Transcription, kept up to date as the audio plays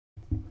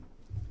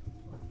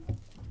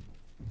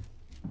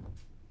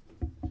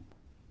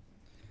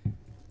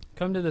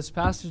come to this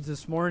passage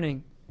this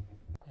morning,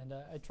 and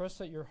I trust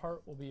that your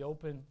heart will be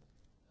open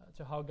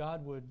to how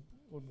God would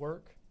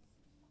work.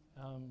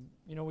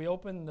 We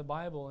open the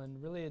Bible,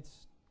 and really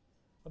it's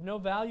of no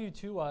value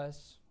to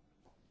us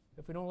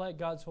if we don't let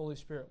God's Holy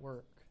Spirit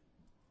work.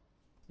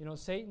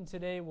 Satan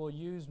today will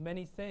use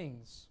many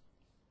things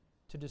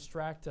to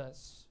distract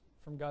us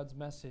from God's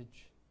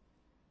message.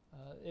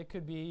 It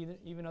could be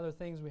even other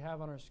things we have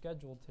on our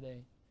schedule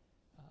today.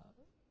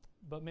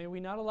 But may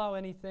we not allow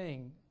any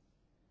things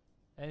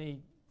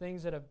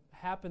that have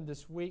happened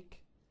this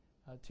week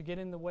to get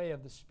in the way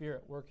of the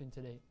Spirit working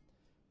today.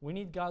 We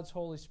need God's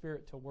Holy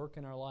Spirit to work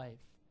in our life.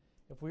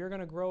 If we are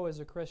going to grow as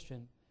a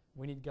Christian,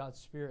 we need God's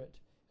Spirit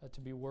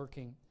to be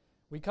working.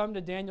 We come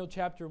to Daniel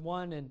chapter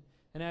 1,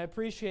 and I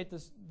appreciate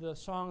the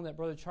song that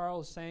Brother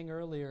Charles sang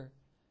earlier.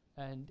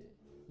 And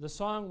the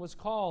song was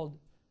called,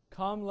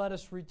 "Come, Let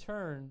Us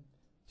Return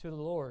to the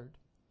Lord."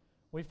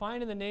 We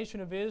find in the nation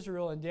of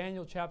Israel in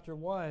Daniel chapter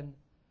 1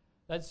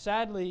 that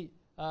sadly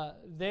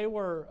they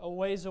were a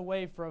ways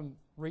away from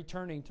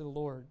returning to the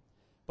Lord.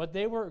 But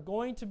they were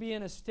going to be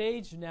in a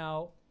stage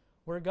now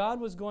where God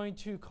was going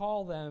to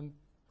call them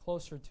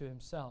closer to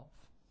Himself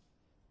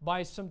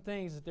by some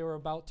things that they were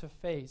about to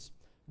face,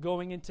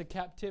 going into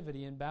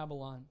captivity in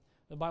Babylon.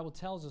 The Bible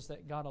tells us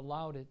that God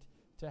allowed it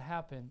to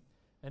happen.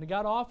 And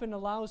God often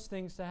allows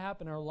things to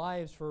happen in our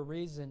lives for a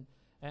reason.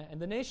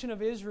 And the nation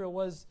of Israel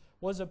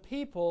was a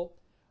people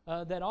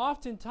that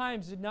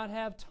oftentimes did not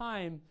have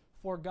time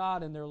for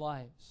God in their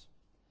lives.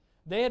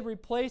 They had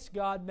replaced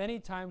God many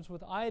times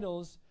with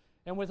idols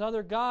and with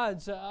other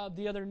gods of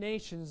the other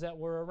nations that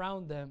were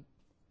around them.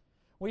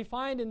 We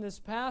find in this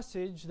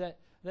passage that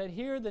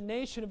here the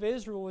nation of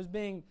Israel was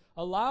being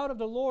allowed of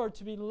the Lord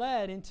to be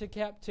led into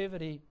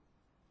captivity.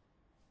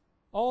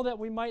 Oh, that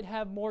we might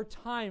have more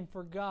time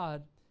for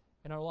God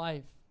in our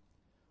life.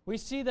 We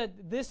see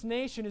that this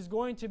nation is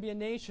going to be a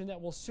nation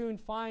that will soon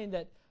find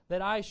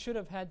that I should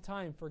have had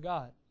time for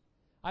God.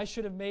 I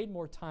should have made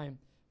more time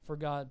for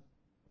God.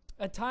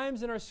 At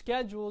times in our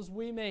schedules,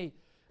 we may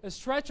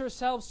stretch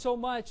ourselves so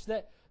much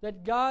that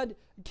God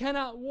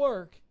cannot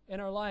work in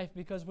our life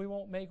because we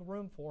won't make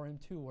room for Him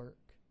to work.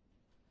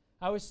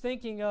 I was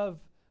thinking of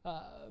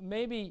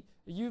maybe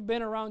you've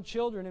been around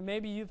children and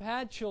maybe you've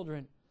had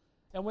children,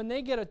 and when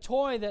they get a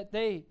toy that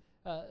they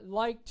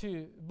like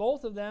to,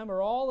 both of them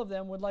or all of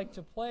them would like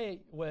to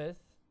play with,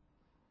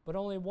 but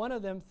only one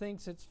of them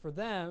thinks it's for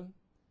them,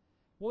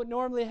 what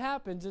normally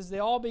happens is they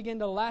all begin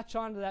to latch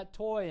onto that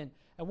toy, and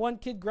one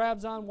kid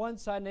grabs on one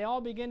side, and they all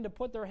begin to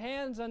put their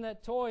hands on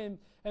that toy,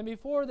 and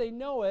before they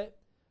know it,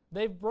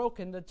 they've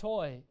broken the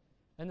toy,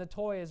 and the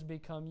toy has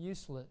become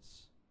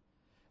useless.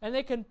 And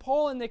they can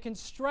pull and they can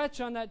stretch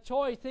on that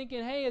toy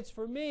thinking, hey, it's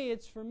for me,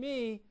 it's for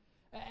me.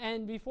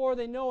 And before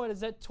they know it,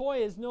 as that toy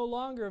is no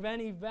longer of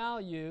any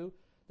value,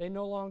 they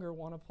no longer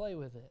want to play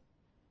with it.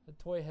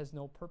 The toy has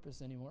no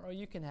purpose anymore. Oh,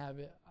 you can have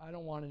it. I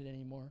don't want it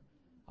anymore.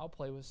 I'll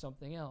play with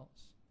something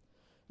else.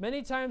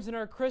 Many times in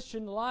our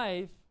Christian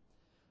life,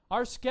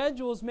 our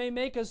schedules may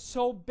make us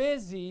so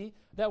busy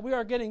that we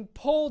are getting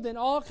pulled in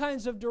all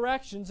kinds of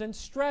directions and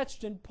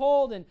stretched and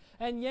pulled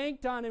and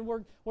yanked on, and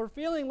we're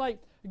feeling like,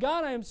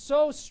 God, I am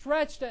so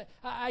stretched that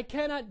I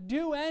cannot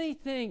do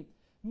anything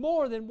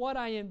more than what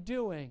I am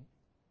doing.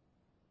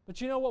 But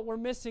you know what we're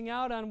missing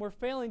out on? We're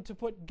failing to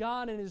put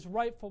God in His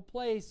rightful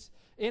place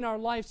in our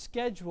life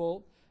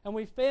schedule, and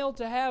we fail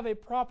to have a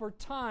proper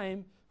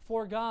time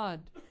for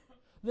God.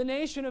 The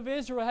nation of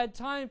Israel had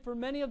time for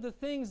many of the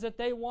things that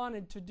they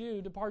wanted to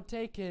do, to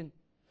partake in.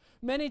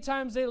 Many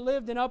times they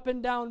lived an up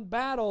and down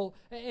battle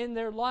in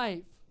their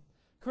life.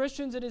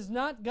 Christians, it is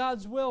not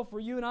God's will for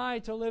you and I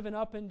to live an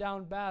up and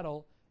down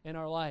battle in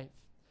our life.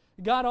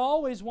 God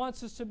always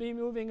wants us to be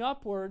moving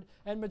upward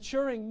and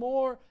maturing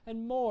more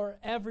and more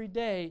every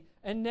day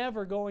and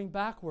never going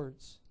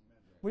backwards.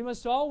 We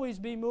must always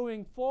be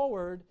moving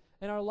forward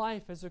in our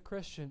life as a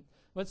Christian.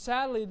 But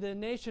sadly, the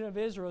nation of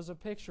Israel is a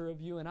picture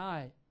of you and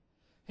I.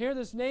 Here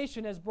this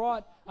nation has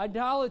brought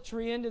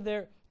idolatry into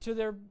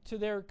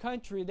their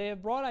country. They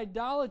have brought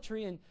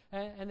idolatry and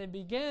they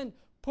began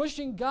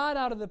pushing God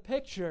out of the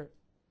picture.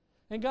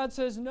 And God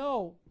says,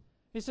 no.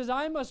 He says,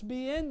 I must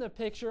be in the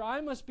picture.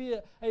 I must be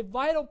a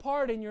vital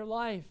part in your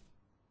life.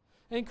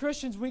 And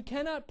Christians, we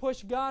cannot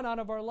push God out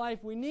of our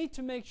life. We need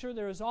to make sure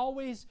there is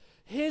always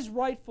His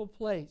rightful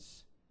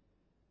place.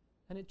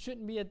 And it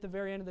shouldn't be at the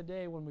very end of the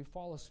day when we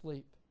fall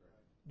asleep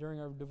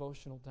during our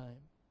devotional time.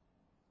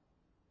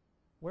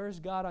 Where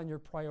is God on your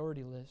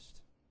priority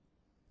list?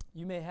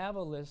 You may have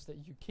a list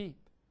that you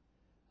keep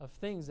of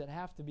things that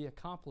have to be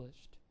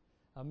accomplished.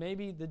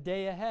 Maybe the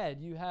day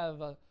ahead you have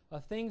a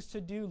things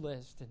to do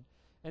list,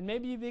 and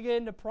maybe you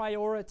begin to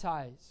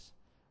prioritize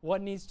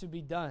what needs to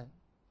be done.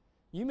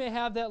 You may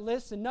have that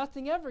list and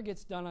nothing ever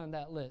gets done on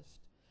that list.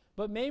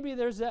 But maybe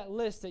there's that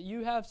list that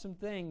you have some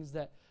things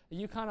that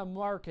you kind of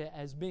mark it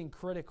as being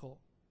critical.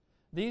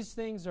 These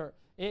things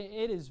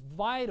it is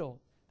vital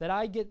that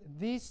I get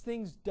these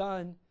things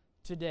done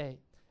today.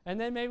 And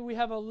then maybe we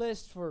have a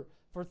list for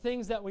for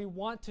things that we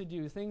want to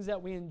do, things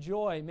that we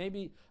enjoy.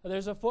 Maybe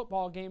there's a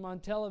football game on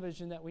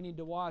television that we need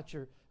to watch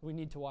or we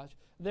need to watch.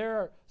 There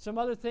are some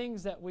other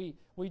things that we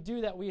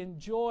do that we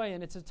enjoy,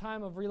 and it's a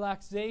time of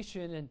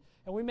relaxation, and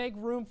we make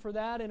room for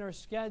that in our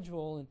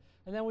schedule,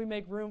 and then we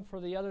make room for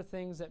the other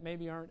things that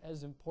maybe aren't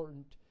as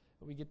important,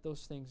 but we get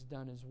those things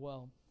done as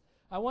well.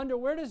 I wonder,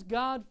 where does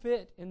God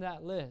fit in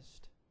that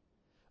list?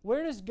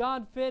 Where does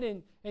God fit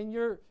in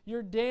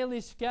your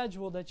daily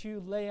schedule that you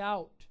lay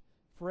out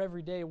for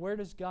every day? Where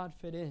does God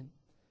fit in?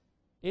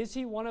 Is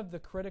He one of the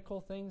critical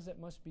things that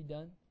must be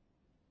done,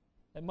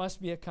 that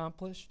must be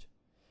accomplished?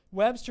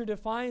 Webster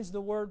defines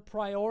the word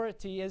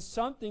priority as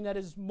something that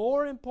is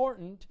more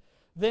important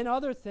than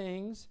other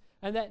things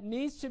and that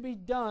needs to be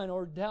done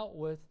or dealt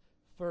with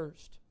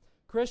first.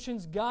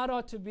 Christians, God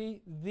ought to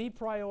be the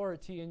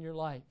priority in your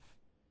life.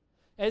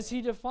 As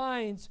He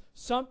defines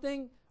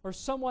something or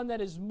someone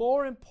that is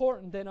more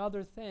important than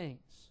other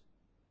things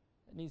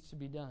that needs to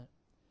be done.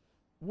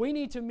 We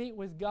need to meet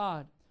with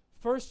God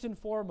first and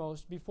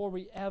foremost before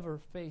we ever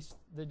face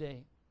the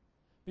day,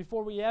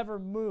 before we ever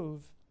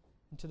move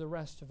into the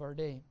rest of our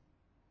day.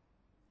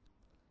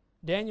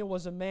 Daniel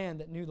was a man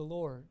that knew the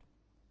Lord.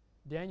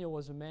 Daniel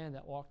was a man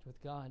that walked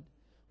with God.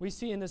 We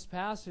see in this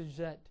passage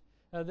that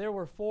there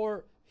were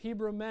 4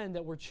 Hebrew men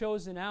that were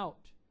chosen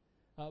out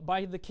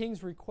by the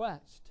king's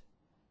request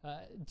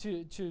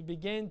to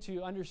begin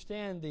to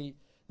understand the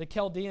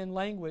Chaldean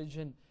language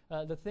and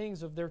the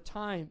things of their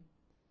time.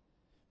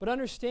 But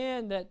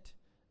understand that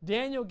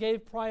Daniel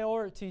gave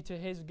priority to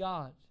his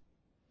God.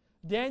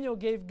 Daniel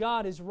gave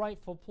God His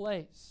rightful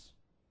place.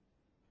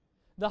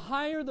 The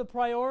higher the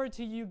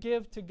priority you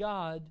give to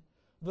God,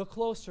 the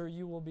closer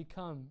you will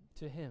become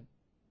to Him.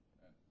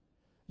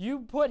 You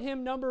put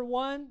Him number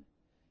 1,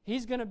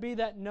 He's going to be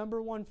that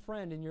number 1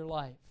 friend in your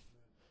life.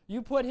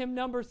 You put Him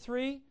number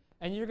 3,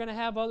 and you're going to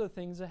have other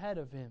things ahead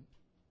of Him.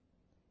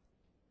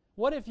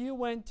 What if you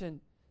went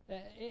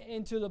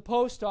into the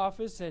post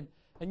office and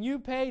you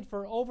paid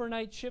for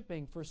overnight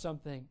shipping for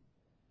something,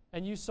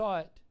 and you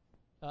saw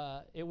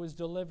it was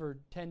delivered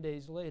 10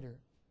 days later?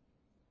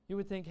 You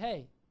would think,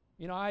 hey,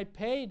 I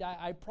paid,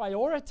 I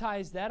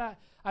prioritized that.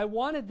 I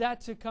wanted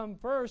that to come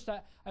first.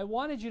 I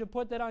wanted you to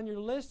put that on your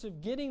list of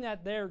getting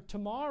that there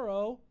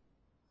tomorrow,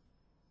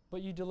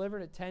 but you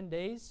delivered it 10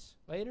 days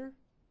later?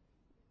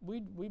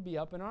 We'd be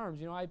up in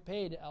arms. I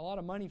paid a lot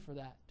of money for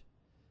that.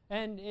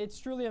 And it's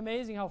truly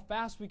amazing how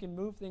fast we can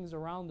move things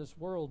around this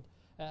world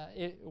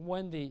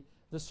when the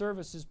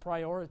services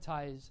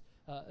prioritize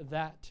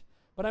that.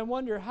 But I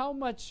wonder, how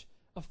much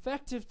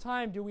effective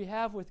time do we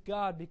have with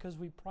God because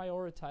we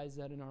prioritize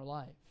that in our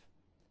life?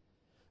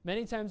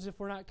 Many times, if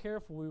we're not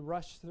careful, we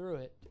rush through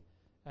it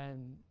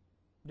and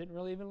didn't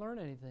really even learn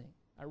anything.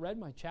 I read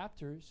my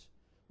chapters.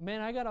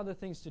 Man, I got other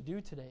things to do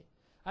today.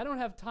 I don't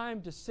have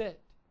time to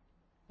sit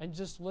and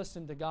just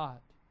listen to God.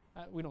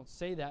 We don't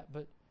say that,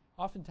 but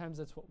oftentimes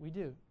that's what we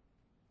do.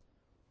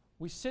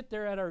 We sit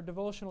there at our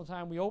devotional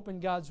time, we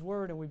open God's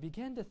Word, and we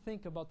begin to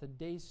think about the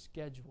day's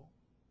schedule.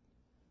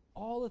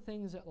 All the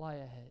things that lie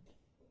ahead.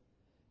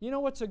 You know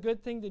what's a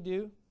good thing to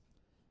do?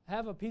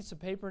 Have a piece of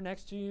paper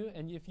next to you,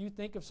 and if you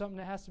think of something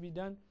that has to be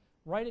done,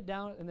 write it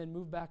down and then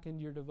move back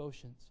into your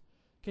devotions.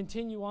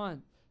 Continue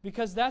on.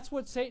 Because that's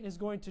what Satan is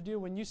going to do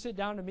when you sit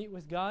down to meet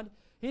with God.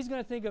 He's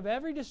going to think of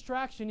every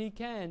distraction he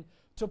can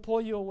to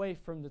pull you away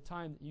from the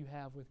time that you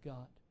have with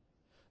God.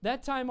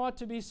 That time ought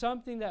to be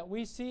something that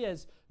we see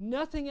as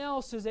nothing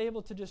else is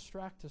able to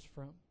distract us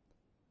from.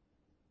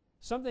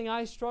 Something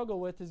I struggle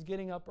with is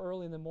getting up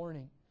early in the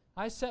morning.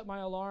 I set my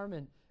alarm,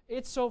 and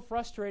it's so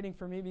frustrating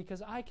for me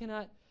because I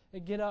cannot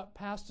get up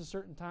past a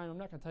certain time. I'm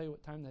not going to tell you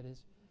what time that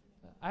is.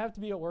 I have to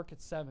be at work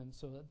at 7,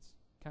 so that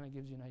kind of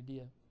gives you an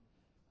idea.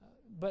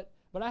 But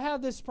I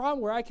have this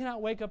problem where I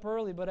cannot wake up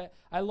early, but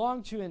I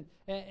long to,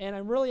 and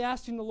I'm really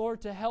asking the Lord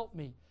to help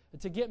me,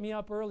 to get me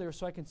up earlier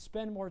so I can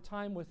spend more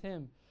time with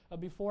Him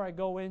before I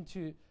go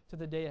into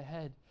the day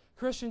ahead.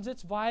 Christians,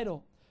 it's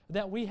vital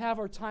that we have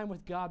our time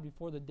with God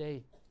before the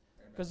day.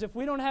 Because if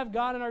we don't have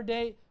God in our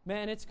day,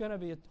 man, it's going to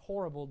be a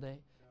horrible day.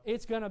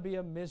 It's going to be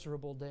a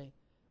miserable day.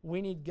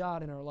 We need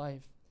God in our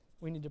life.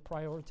 We need to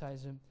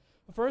prioritize Him.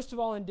 First of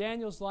all, in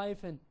Daniel's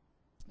life and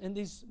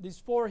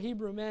these 4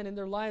 Hebrew men in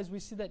their lives, we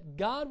see that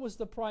God was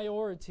the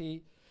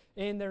priority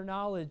in their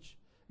knowledge.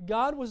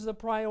 God was the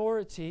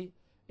priority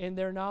in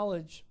their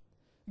knowledge.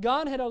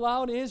 God had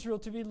allowed Israel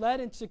to be led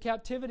into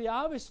captivity,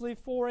 obviously,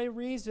 for a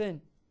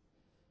reason.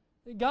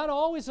 God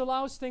always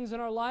allows things in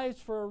our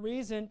lives for a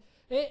reason.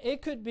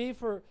 It could be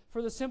for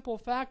the simple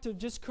fact of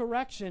just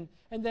correction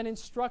and then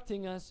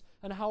instructing us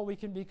on how we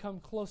can become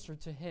closer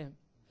to Him.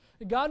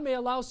 God may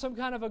allow some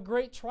kind of a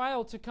great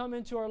trial to come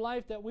into our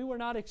life that we were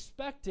not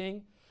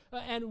expecting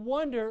and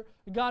wonder,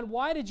 God,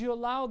 why did you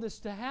allow this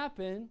to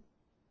happen?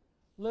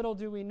 Little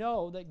do we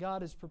know that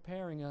God is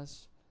preparing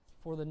us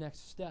for the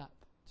next step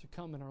to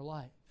come in our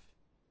life.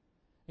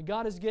 And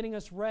God is getting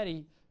us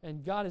ready,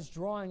 and God is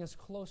drawing us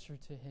closer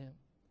to Him.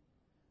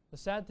 The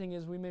sad thing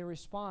is we may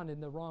respond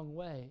in the wrong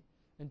way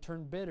and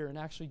turn bitter and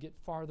actually get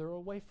farther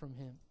away from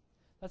Him.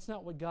 That's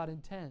not what God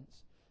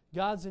intends.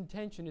 God's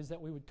intention is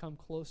that we would come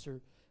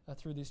closer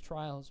through these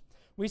trials.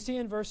 We see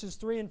in verses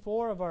 3 and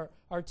 4 of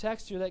our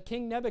text here that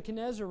King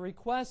Nebuchadnezzar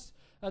requests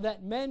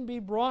that men be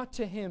brought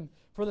to him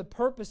for the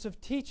purpose of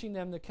teaching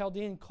them the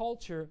Chaldean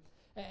culture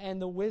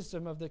and the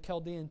wisdom of the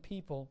Chaldean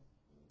people.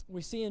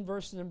 We see in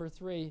verse number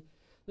 3,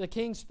 the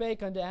king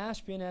spake unto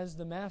Ashpenaz,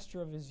 the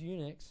master of his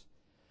eunuchs,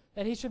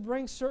 that he should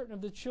bring certain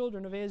of the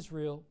children of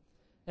Israel,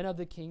 and of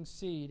the king's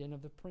seed, and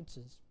of the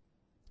princes,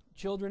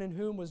 children in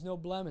whom was no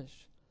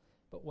blemish,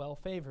 but well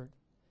favored,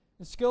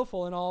 and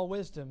skillful in all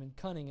wisdom, and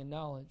cunning and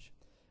knowledge,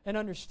 and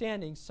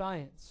understanding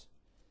science,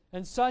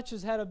 and such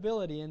as had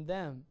ability in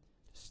them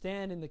to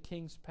stand in the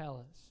king's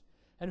palace,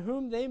 and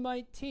whom they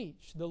might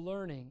teach the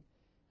learning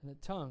and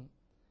the tongue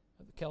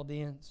of the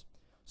Chaldeans.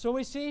 So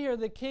we see here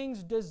the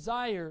king's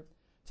desire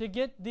to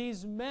get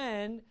these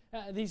men,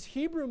 these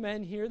Hebrew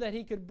men here, that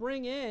he could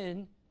bring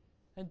in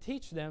and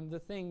teach them the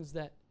things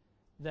that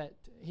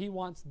he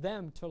wants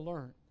them to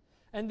learn.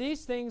 And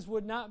these things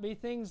would not be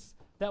things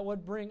that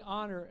would bring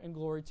honor and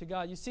glory to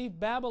God. You see,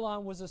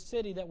 Babylon was a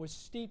city that was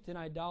steeped in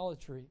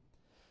idolatry.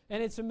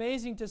 And it's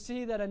amazing to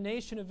see that a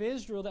nation of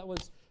Israel that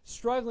was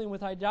struggling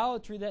with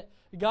idolatry, that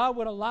God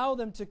would allow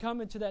them to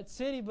come into that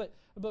city. But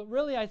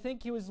really, I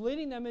think he was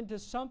leading them into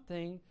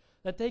something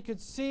that they could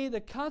see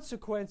the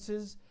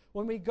consequences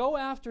when we go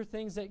after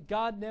things that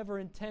God never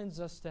intends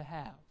us to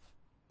have.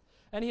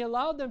 And he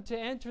allowed them to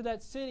enter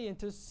that city and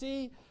to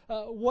see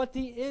what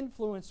the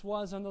influence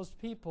was on those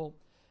people.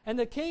 And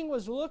the king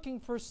was looking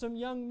for some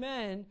young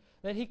men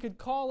that he could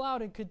call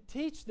out and could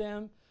teach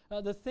them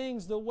the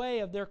things, the way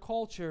of their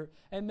culture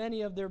and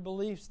many of their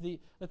beliefs, the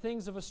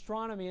things of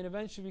astronomy, and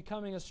eventually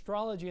becoming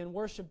astrology and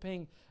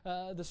worshiping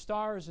the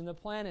stars and the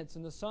planets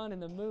and the sun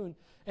and the moon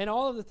and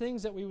all of the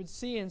things that we would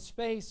see in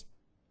space,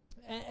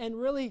 and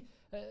really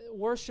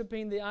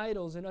worshiping the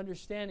idols and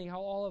understanding how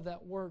all of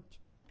that worked,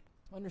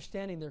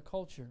 understanding their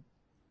culture.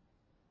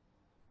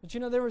 But you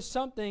know, there was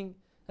something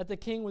that the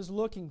king was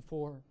looking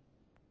for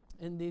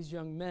in these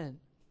young men.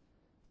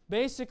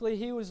 Basically,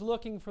 he was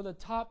looking for the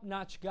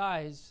top-notch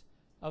guys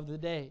of the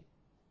day.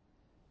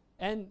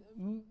 And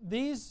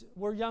these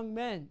were young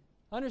men.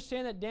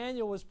 Understand that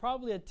Daniel was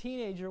probably a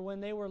teenager when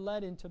they were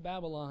led into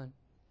Babylon.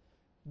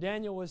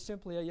 Daniel was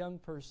simply a young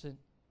person.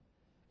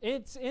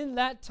 It's in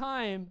that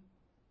time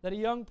that a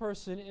young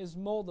person is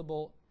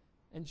moldable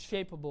and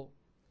shapeable.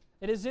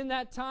 It is in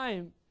that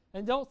time,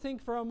 and don't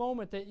think for a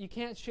moment that you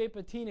can't shape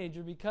a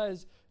teenager,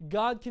 because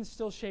God can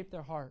still shape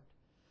their heart.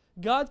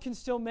 God can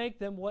still make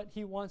them what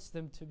he wants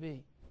them to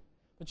be.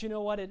 But you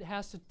know what? It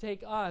has to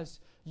take us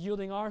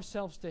yielding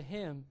ourselves to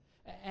him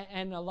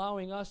and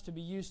allowing us to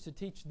be used to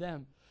teach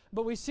them.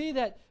 But we see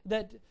that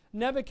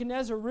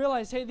Nebuchadnezzar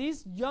realized, hey,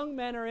 these young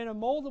men are in a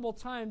moldable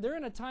time. They're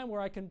in a time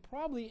where I can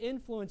probably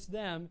influence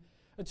them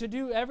to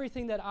do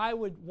everything that I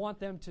would want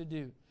them to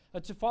do,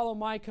 to follow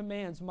my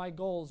commands, my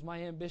goals,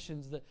 my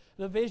ambitions,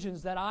 the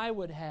visions that I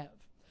would have.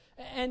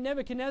 And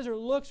Nebuchadnezzar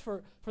looks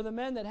for the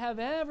men that have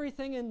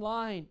everything in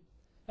line.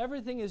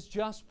 Everything is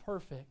just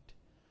perfect.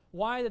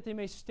 Why? That they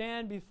may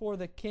stand before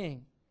the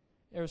king,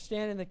 or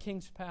stand in the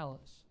king's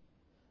palace.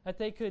 That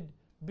they could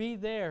be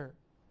there,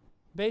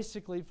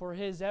 basically, for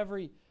his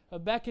every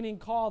beckoning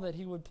call that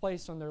he would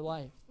place on their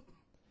life.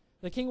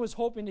 The king was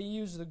hoping to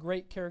use the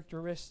great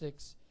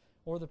characteristics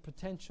or the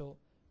potential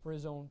for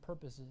his own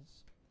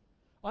purposes.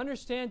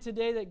 Understand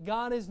today that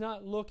God is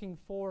not looking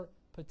for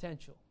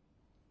potential.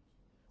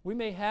 We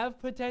may have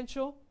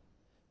potential,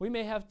 we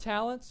may have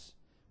talents,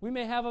 we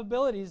may have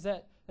abilities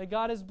that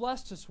God has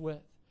blessed us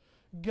with.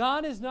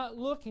 God is not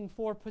looking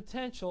for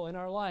potential in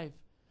our life.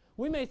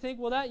 We may think,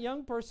 well, that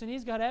young person,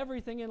 he's got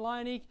everything in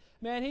line.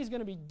 He's going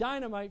to be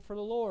dynamite for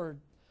the Lord.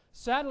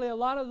 Sadly, a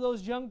lot of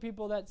those young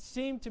people that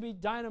seem to be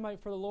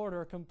dynamite for the Lord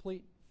are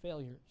complete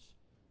failures.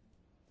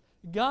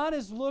 God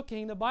is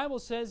looking, the Bible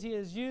says he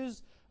has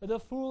used the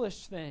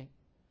foolish thing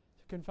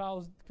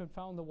to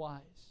confound the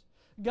wise.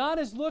 God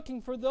is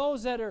looking for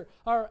those that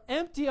are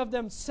empty of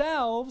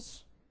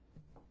themselves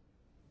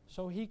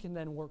so he can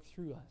then work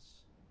through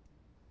us.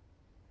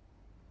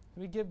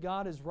 We give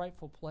God his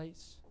rightful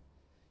place.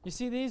 You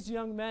see, these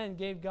young men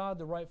gave God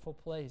the rightful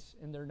place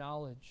in their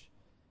knowledge,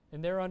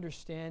 in their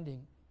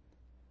understanding.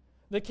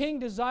 The king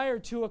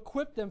desired to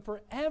equip them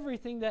for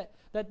everything that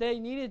they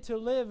needed to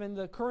live in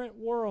the current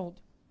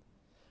world.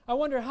 I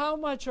wonder, how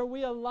much are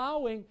we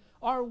allowing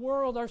our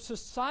world, our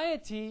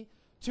society,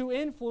 to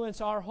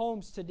influence our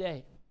homes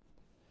today?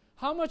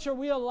 How much are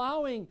we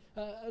allowing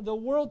the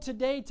world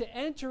today to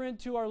enter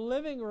into our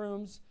living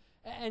rooms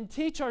and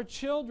teach our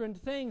children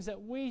things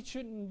that we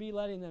shouldn't be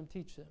letting them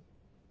teach them?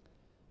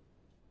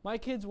 My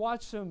kids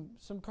watch some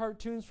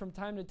cartoons from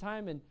time to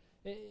time, and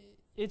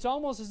it's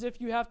almost as if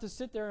you have to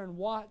sit there and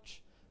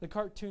watch the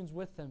cartoons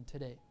with them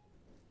today.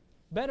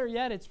 Better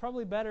yet, it's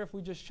probably better if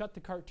we just shut the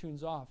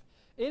cartoons off.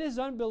 It is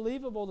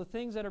unbelievable the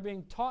things that are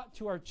being taught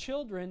to our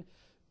children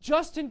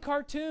just in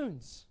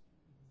cartoons.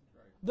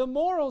 The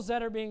morals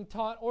that are being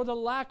taught, or the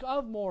lack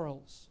of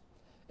morals.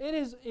 It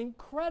is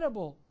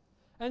incredible.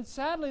 And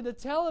sadly, the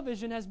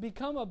television has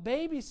become a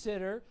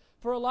babysitter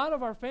for a lot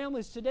of our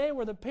families today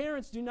where the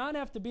parents do not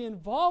have to be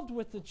involved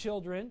with the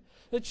children.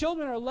 The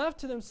children are left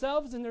to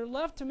themselves and they're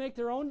left to make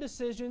their own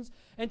decisions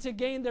and to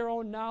gain their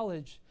own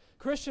knowledge.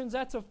 Christians,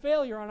 that's a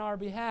failure on our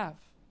behalf.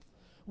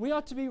 We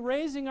ought to be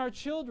raising our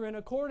children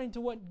according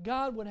to what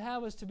God would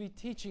have us to be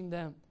teaching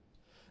them.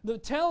 The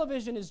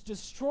television is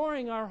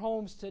destroying our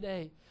homes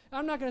today.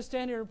 I'm not going to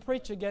stand here and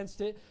preach against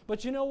it,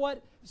 but you know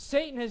what?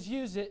 Satan has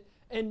used it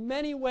in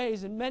many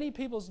ways in many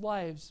people's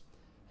lives,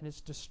 and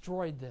it's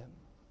destroyed them.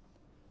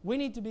 We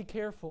need to be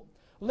careful.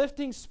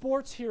 Lifting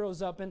sports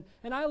heroes up, and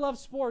I love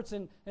sports,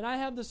 and I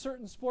have the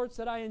certain sports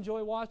that I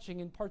enjoy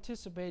watching and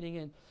participating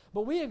in.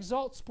 But we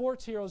exalt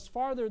sports heroes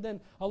farther than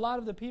a lot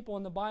of the people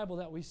in the Bible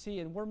that we see,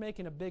 and we're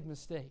making a big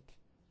mistake.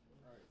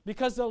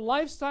 Because the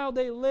lifestyle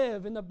they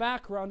live in the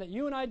background that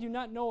you and I do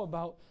not know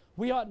about,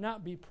 we ought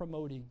not be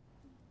promoting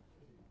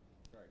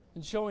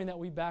and showing that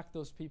we back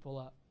those people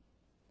up.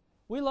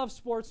 We love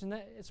sports, and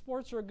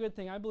sports are a good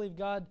thing. I believe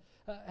God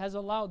has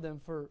allowed them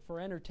for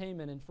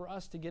entertainment and for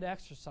us to get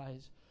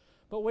exercise.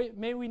 But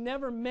may we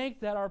never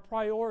make that our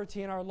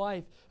priority in our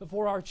life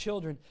for our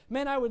children.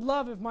 Man, I would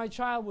love if my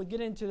child would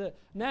get into the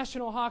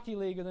National Hockey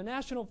League or the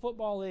National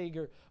Football League,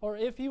 or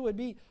if he would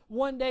be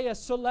one day a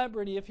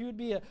celebrity, if he would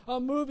be a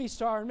movie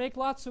star and make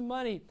lots of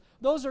money.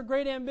 Those are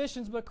great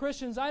ambitions, but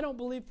Christians, I don't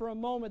believe for a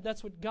moment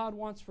that's what God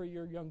wants for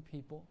your young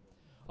people,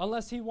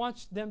 unless He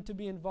wants them to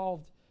be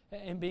involved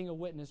in being a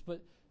witness.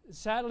 But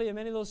sadly, in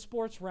many of those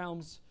sports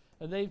realms,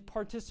 they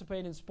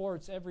participate in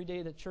sports every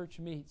day that church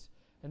meets,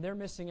 and they're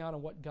missing out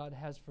on what God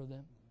has for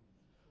them.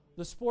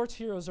 The sports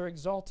heroes are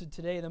exalted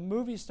today. The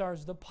movie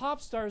stars, the pop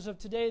stars of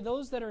today,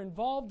 those that are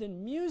involved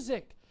in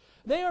music,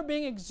 they are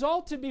being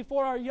exalted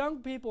before our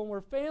young people, and we're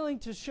failing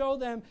to show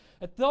them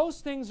that those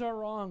things are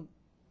wrong.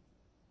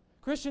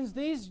 Christians,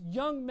 these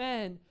young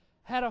men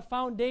had a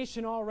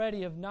foundation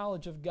already of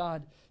knowledge of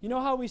God. You know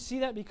how we see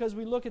that? Because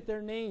we look at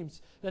their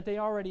names that they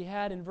already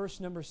had in verse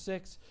number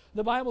 6.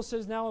 The Bible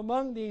says, "Now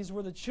among these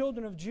were the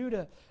children of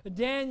Judah,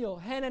 Daniel,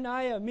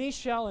 Hananiah,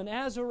 Mishael, and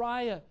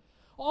Azariah."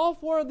 All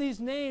four of these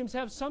names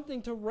have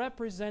something to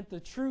represent the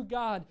true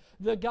God,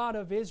 the God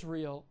of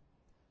Israel,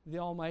 the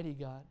Almighty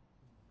God.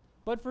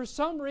 But for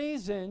some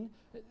reason,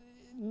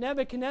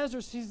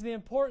 Nebuchadnezzar sees the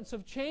importance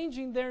of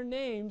changing their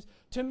names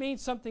to mean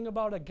something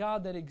about a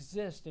God that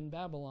exists in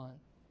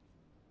Babylon.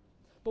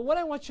 But what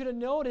I want you to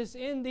notice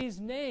in these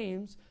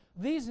names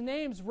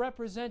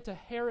represent a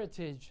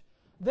heritage.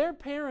 Their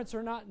parents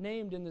are not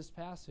named in this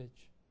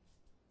passage.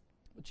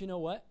 But you know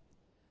what?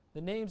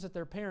 The names that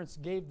their parents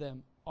gave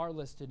them are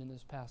listed in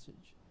this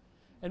passage.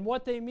 And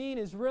what they mean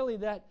is really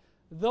that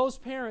those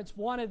parents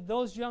wanted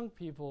those young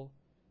people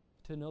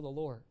to know the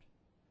Lord.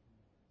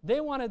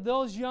 They wanted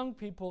those young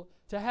people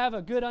to have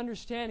a good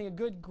understanding, a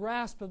good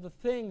grasp of the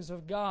things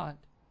of God.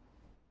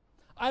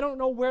 I don't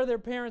know where their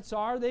parents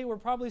are. They were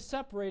probably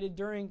separated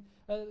during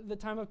the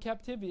time of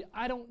captivity.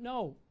 I don't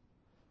know.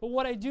 But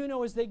what I do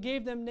know is they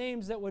gave them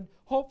names that would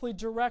hopefully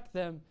direct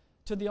them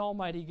to the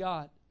Almighty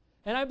God.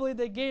 And I believe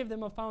they gave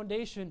them a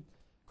foundation.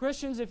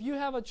 Christians, if you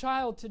have a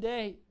child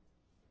today,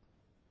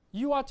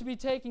 you ought to be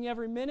taking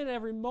every minute,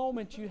 every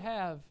moment you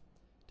have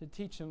to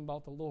teach them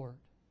about the Lord.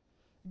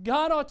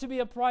 God ought to be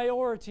a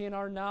priority in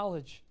our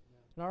knowledge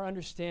and our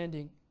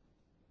understanding.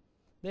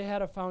 They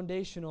had a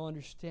foundational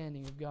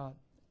understanding of God.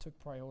 Took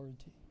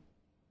priority.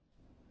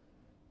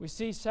 We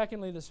see,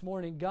 secondly, this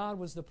morning, God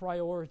was the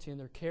priority in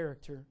their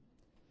character.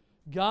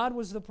 God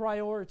was the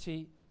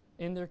priority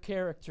in their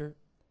character.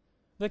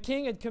 The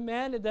king had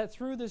commanded that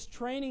through this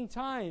training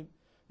time,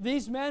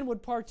 these men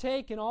would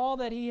partake in all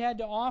that he had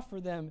to offer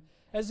them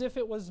as if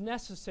it was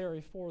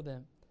necessary for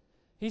them.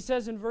 He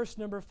says in verse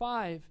number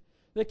 5,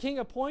 "The king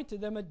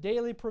appointed them a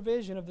daily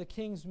provision of the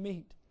king's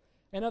meat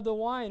and of the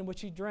wine which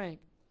he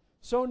drank,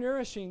 so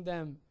nourishing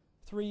them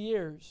 3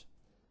 years.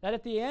 That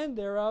at the end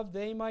thereof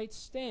they might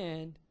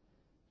stand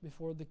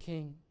before the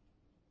king."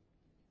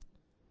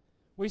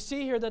 We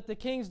see here that the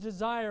king's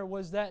desire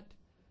was that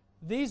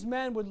these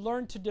men would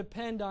learn to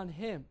depend on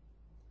him.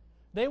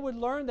 They would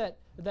learn that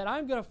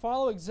I'm going to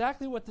follow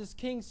exactly what this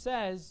king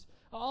says,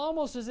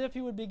 almost as if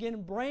he would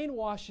begin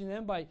brainwashing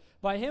them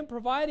by him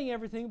providing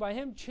everything, by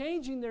him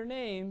changing their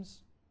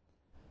names,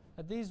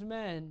 that these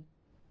men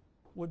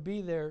would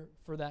be there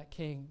for that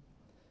king.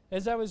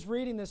 As I was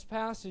reading this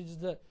passage,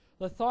 the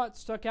thought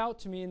stuck out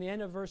to me in the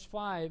end of verse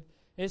 5.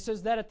 It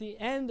says that at the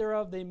end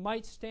thereof they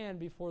might stand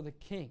before the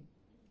king.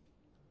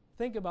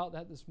 Think about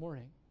that this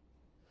morning.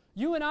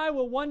 You and I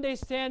will one day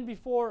stand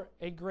before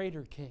a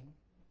greater king.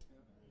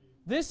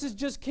 This is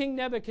just King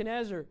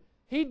Nebuchadnezzar.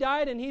 He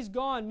died and he's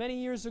gone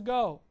many years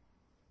ago.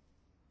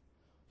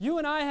 You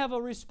and I have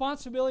a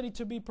responsibility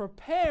to be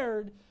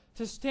prepared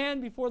to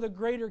stand before the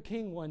greater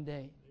king one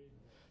day.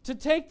 To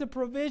take the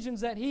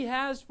provisions that he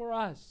has for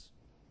us.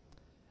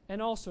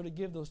 And also to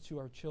give those to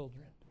our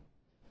children.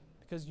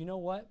 Because you know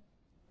what?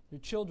 Your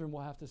children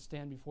will have to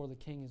stand before the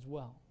king as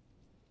well.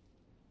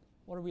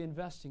 What are we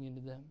investing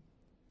into them?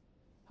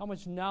 How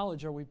much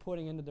knowledge are we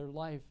putting into their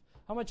life?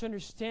 How much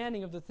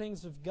understanding of the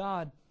things of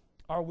God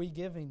are we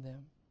giving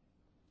them?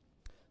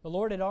 The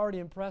Lord had already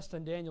impressed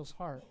on Daniel's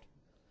heart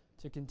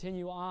to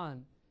continue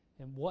on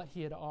in what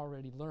he had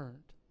already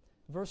learned.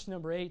 Verse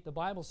number 8, the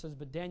Bible says,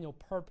 "But Daniel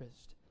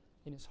purposed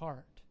in his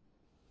heart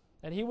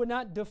that he would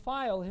not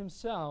defile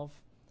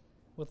himself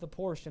with the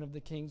portion of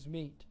the king's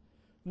meat,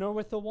 nor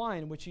with the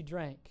wine which he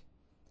drank.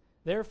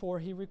 Therefore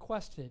he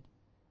requested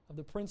of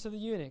the prince of the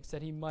eunuchs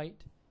that he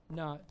might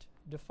not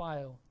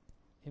defile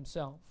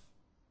himself."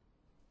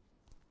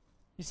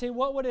 You say,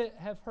 what would it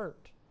have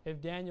hurt if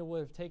Daniel would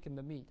have taken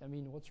the meat? I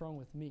mean, what's wrong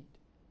with meat?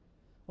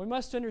 We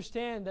must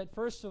understand that,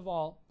 first of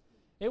all,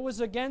 it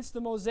was against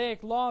the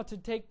Mosaic law to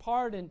take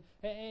part in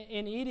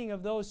eating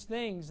of those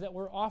things that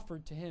were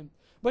offered to him.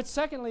 But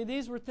secondly,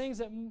 these were things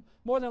that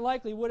more than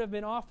likely would have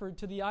been offered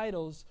to the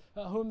idols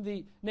whom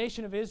the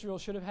nation of Israel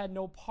should have had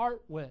no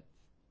part with.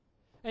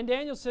 And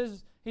Daniel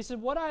says, he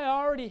said, what I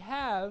already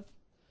have,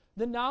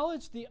 the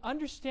knowledge, the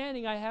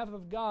understanding I have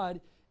of God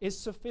is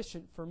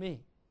sufficient for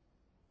me.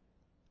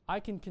 I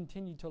can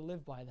continue to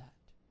live by that.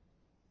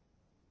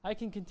 I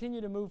can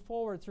continue to move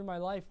forward through my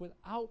life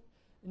without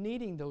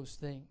needing those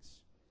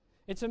things.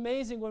 It's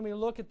amazing when we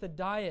look at the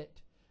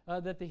diet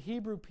that the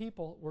Hebrew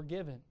people were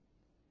given.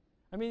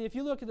 I mean, if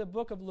you look at the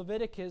book of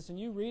Leviticus and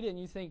you read it and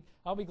you think,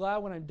 I'll be glad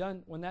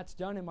when that's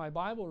done in my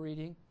Bible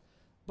reading.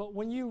 But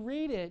when you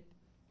read it,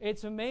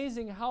 it's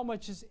amazing how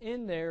much is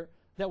in there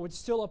that would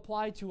still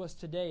apply to us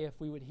today if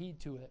we would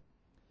heed to it.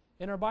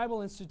 In our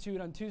Bible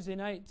Institute on Tuesday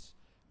nights,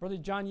 Brother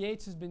John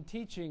Yates has been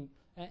teaching,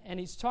 and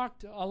he's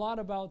talked a lot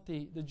about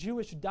the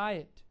Jewish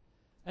diet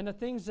and the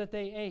things that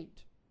they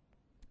ate,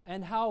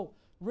 and how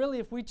really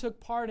if we took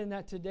part in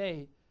that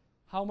today,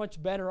 how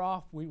much better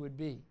off we would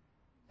be,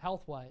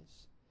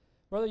 health-wise.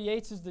 Brother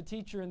Yates is the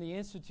teacher in the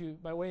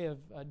Institute by way of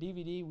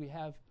DVD we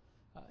have.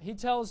 He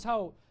tells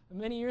how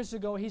many years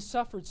ago he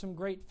suffered some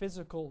great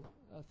physical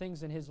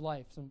things in his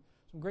life, some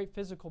great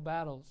physical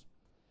battles.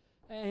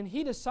 And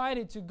he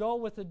decided to go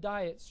with a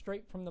diet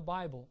straight from the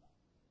Bible.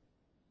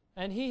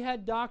 And he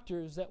had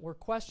doctors that were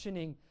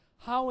questioning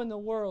how in the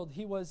world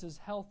he was as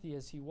healthy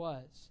as he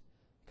was,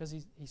 because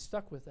he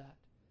stuck with that.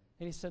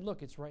 And he said,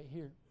 look, it's right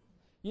here.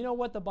 You know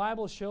what the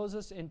Bible shows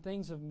us in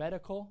things of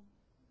medical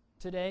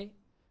today?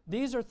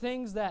 These are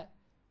things that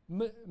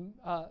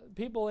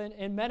people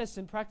in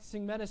medicine,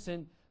 practicing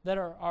medicine, that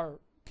are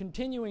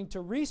continuing to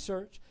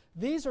research.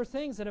 These are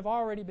things that have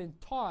already been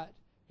taught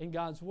in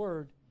God's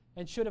Word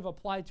and should have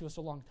applied to us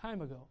a long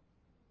time ago.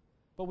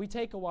 But we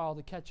take a while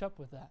to catch up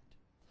with that.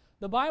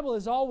 The Bible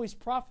is always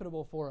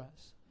profitable for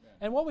us. Amen.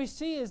 And what we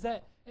see is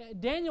that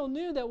Daniel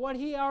knew that what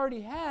he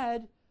already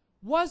had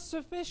was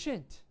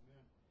sufficient.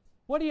 Amen.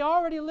 What he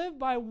already lived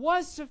by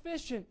was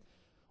sufficient.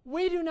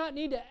 We do not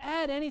need to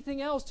add anything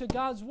else to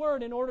God's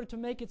Word in order to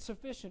make it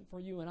sufficient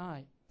for you and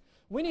I.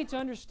 We need to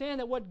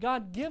understand that what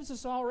God gives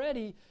us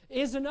already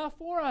is enough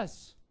for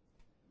us.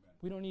 Amen.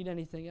 We don't need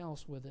anything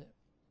else with it.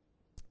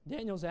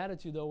 Daniel's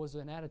attitude, though, was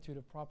an attitude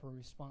of proper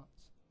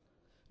response.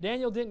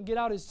 Daniel didn't get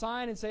out his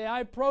sign and say,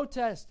 I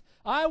protest.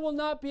 I will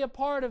not be a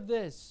part of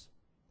this.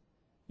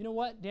 You know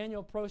what?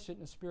 Daniel approached it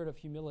in a spirit of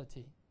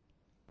humility.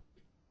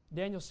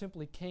 Daniel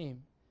simply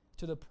came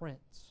to the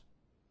prince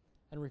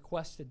and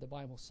requested, the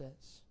Bible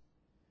says.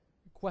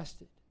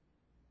 Requested.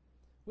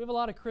 We have a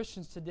lot of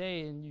Christians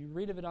today, and you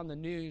read of it on the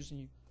news, and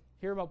you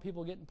hear about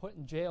people getting put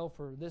in jail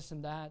for this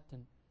and that.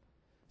 And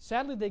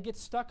sadly, they get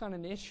stuck on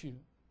an issue,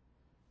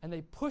 and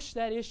they push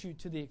that issue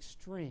to the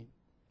extreme.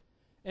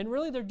 And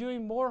really, they're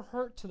doing more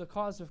hurt to the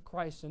cause of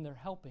Christ than they're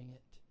helping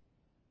it.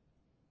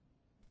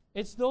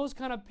 It's those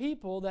kind of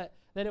people that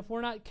if we're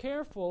not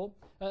careful,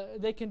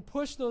 they can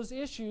push those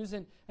issues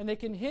and they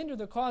can hinder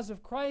the cause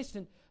of Christ.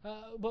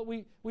 But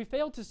we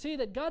fail to see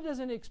that God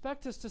doesn't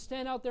expect us to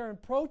stand out there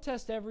and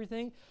protest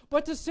everything,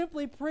 but to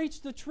simply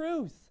preach the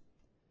truth,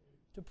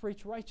 to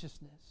preach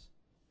righteousness.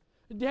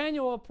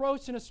 Daniel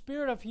approached in a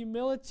spirit of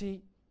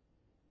humility.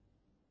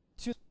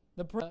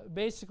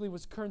 Basically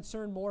was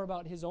concerned more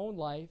about his own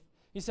life.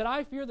 He said,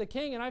 I fear the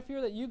king, and I fear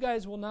that you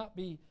guys will not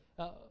be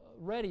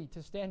ready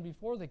to stand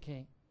before the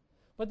king.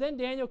 But then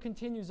Daniel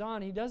continues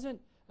on. He doesn't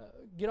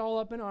get all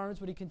up in arms,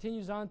 but he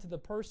continues on to the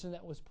person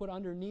that was put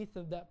underneath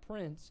of that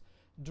prince,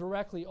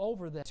 directly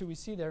over them. So we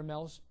see there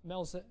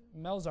Melzar.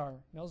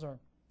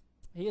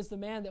 He is the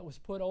man that was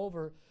put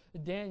over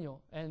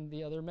Daniel and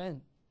the other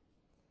men.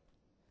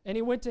 And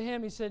he went to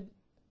him. He said,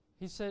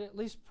 at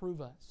least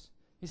prove us.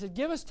 He said,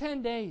 give us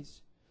 10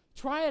 days.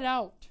 Try it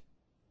out.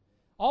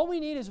 All we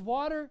need is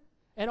water,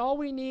 and all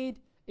we need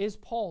is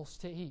pulse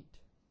to eat.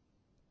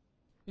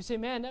 You say,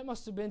 man, that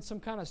must have been some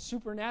kind of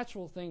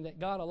supernatural thing that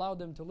God allowed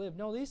them to live.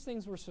 No, these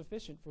things were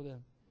sufficient for them.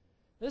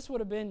 This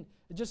would have been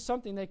just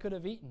something they could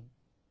have eaten,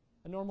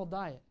 a normal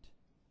diet.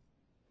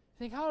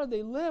 Think, how did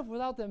they live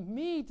without the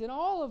meat and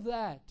all of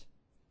that?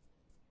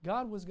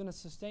 God was going to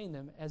sustain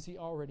them as He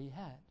already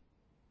had.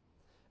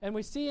 And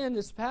we see in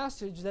this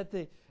passage that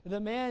the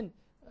man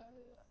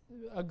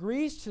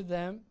agrees to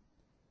them,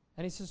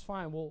 and he says,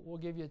 fine, we'll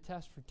give you a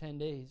test for 10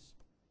 days.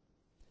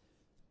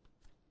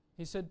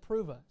 He said,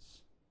 prove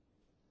us.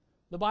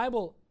 The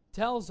Bible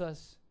tells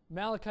us,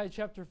 Malachi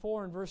chapter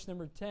 4 and verse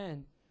number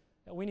 10,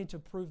 that we need to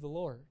prove the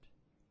Lord.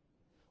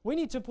 We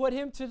need to put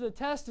him to the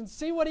test and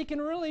see what he can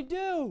really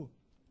do.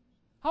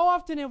 How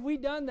often have we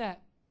done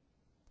that?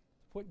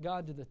 Put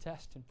God to the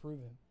test and prove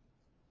him.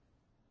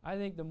 I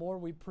think the more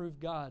we prove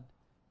God,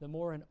 the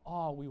more in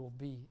awe we will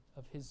be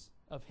of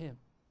him,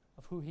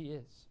 of who he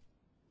is.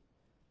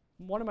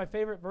 One of my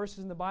favorite verses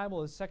in the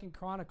Bible is 2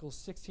 Chronicles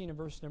 16 and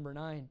verse number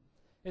 9.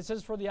 It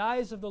says, "For the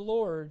eyes of the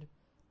Lord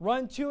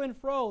run to and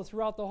fro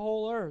throughout the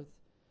whole earth,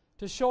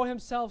 to show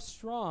himself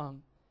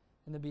strong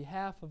in the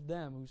behalf of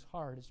them whose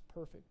heart is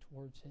perfect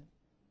towards him."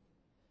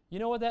 You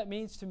know what that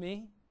means to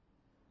me?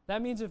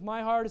 That means if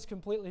my heart is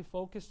completely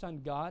focused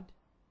on God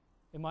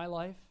in my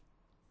life,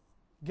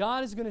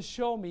 God is going to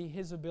show me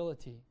his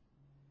ability.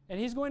 And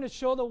he's going to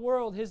show the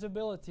world his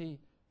ability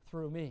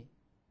through me.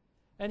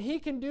 And he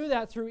can do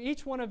that through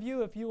each one of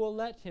you if you will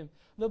let him.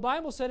 The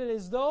Bible said it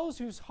is those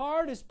whose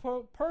heart is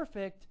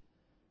perfect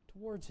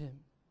towards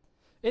him.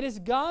 It is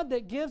God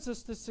that gives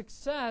us the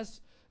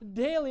success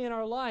daily in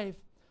our life.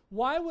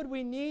 Why would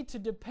we need to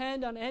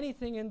depend on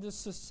anything in this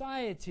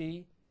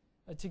society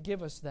to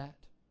give us that?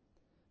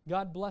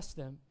 God blessed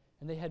them,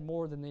 and they had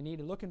more than they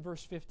needed. Look in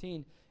verse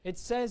 15. It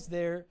says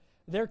there,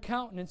 "Their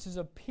countenances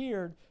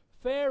appeared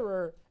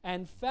fairer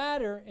and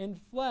fatter in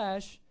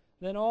flesh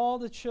than all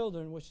the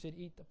children which did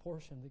eat the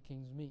portion of the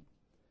king's meat."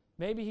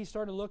 Maybe he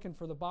started looking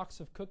for the box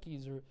of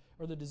cookies or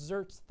the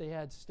desserts that they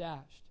had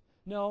stashed.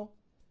 No.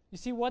 You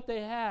see, what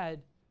they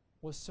had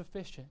was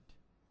sufficient.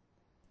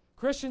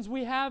 Christians,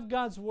 we have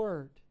God's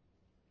Word.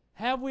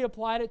 Have we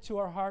applied it to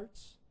our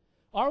hearts?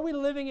 Are we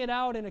living it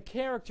out in a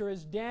character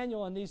as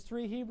Daniel and these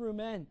 3 Hebrew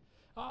men?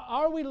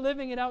 Are we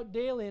living it out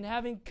daily and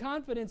having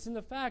confidence in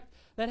the fact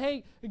that,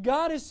 hey,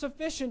 God is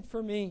sufficient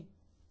for me?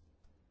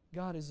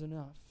 God is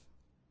enough.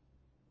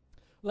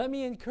 Let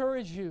me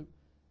encourage you.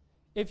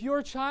 If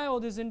your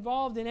child is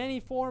involved in any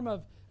form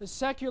of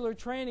secular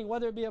training,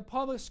 whether it be a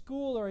public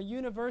school or a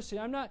university,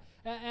 I'm not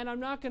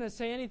going to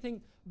say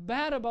anything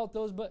bad about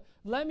those, but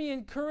let me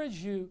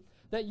encourage you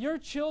that your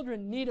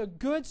children need a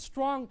good,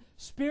 strong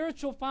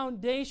spiritual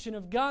foundation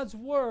of God's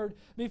Word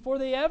before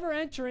they ever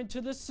enter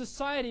into this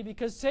society,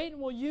 because Satan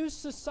will use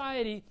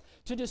society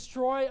to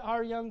destroy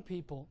our young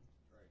people.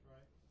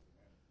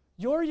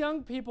 Your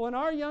young people and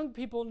our young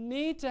people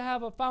need to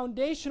have a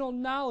foundational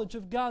knowledge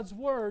of God's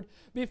Word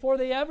before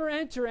they ever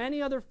enter any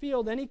other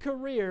field, any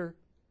career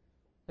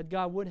that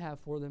God would have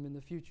for them in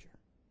the future.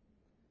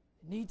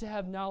 They need to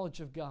have knowledge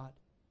of God.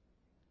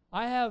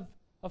 I have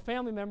a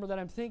family member that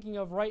I'm thinking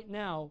of right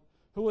now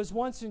who was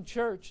once in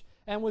church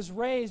and was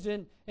raised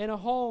in a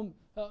home,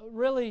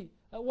 really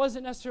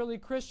wasn't necessarily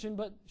Christian,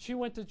 but she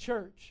went to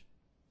church.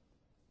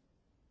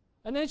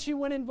 And then she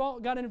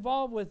got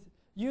involved with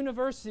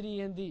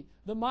university and the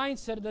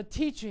mindset, the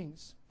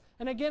teachings.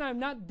 And again, I'm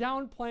not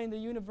downplaying the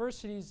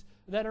universities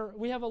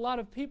we have a lot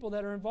of people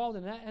that are involved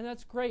in that, and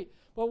that's great.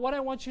 But what I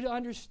want you to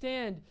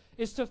understand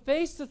is to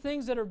face the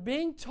things that are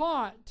being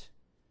taught,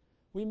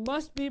 we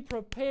must be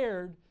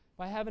prepared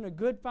by having a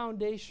good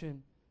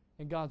foundation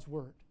in God's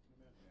Word.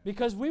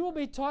 Because we will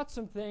be taught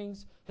some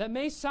things that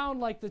may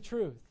sound like the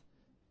truth,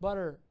 but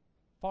are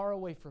far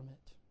away from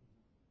it.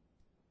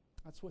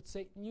 That's what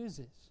Satan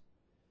uses.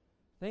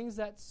 Things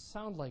that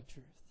sound like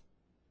truth,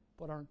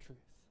 but aren't truth.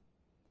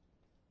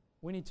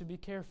 We need to be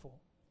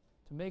careful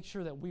to make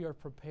sure that we are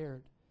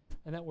prepared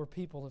and that we're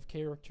people of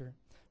character.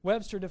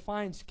 Webster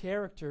defines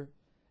character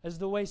as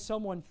the way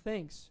someone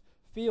thinks,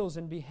 feels,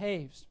 and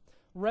behaves.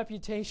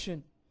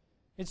 Reputation,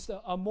 it's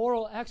a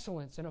moral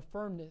excellence and a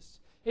firmness.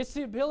 It's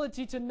the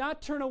ability to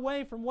not turn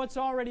away from what's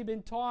already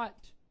been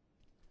taught,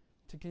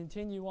 to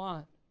continue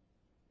on,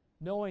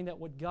 knowing that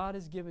what God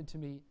has given to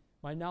me,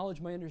 my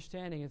knowledge, my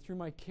understanding, and through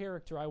my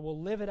character, I will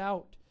live it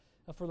out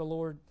for the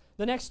Lord.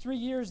 The next 3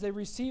 years, they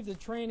received the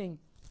training,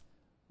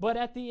 but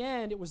at the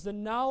end, it was the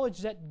knowledge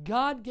that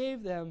God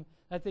gave them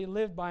that they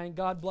lived by, and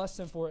God blessed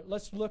them for it.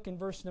 Let's look in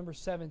verse number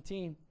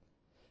 17.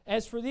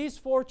 "As for these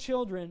 4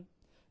 children,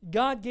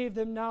 God gave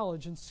them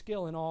knowledge and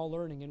skill in all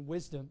learning and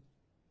wisdom.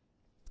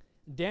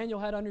 Daniel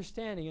had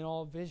understanding in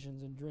all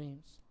visions and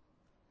dreams."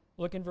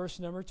 Look in verse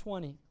number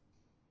 20.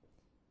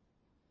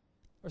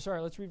 Let's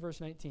read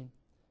verse 19.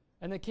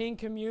 "And the king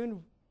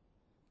communed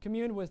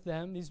with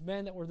them, these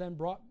men that were then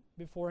brought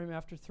before him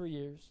after 3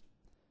 years.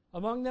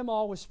 Among them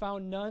all was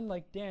found none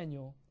like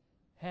Daniel,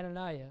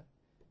 Hananiah,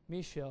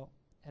 Mishael,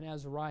 and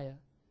Azariah.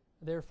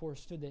 Therefore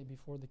stood they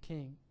before the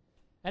king.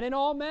 And in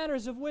all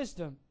matters of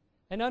wisdom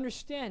and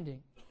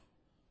understanding,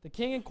 the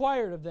king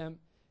inquired of them.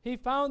 He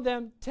found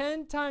them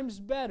 10 times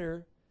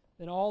better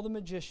than all the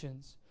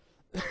magicians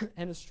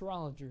and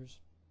astrologers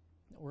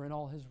that were in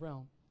all his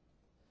realm."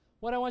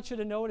 What I want you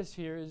to notice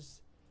here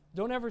is,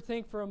 don't ever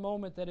think for a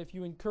moment that if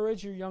you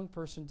encourage your young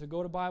person to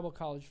go to Bible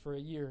college for a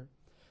year,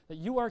 that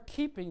you are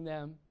keeping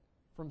them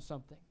from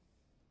something.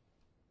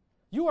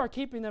 You are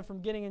keeping them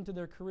from getting into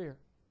their career.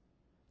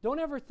 Don't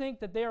ever think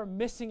that they are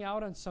missing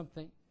out on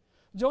something.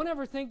 Don't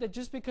ever think that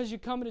just because you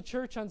come to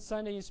church on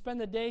Sunday, you spend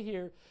the day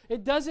here,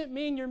 it doesn't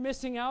mean you're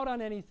missing out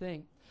on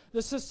anything.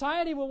 The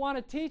society will want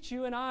to teach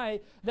you and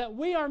I that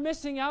we are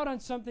missing out on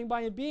something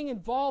by being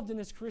involved in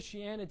this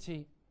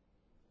Christianity.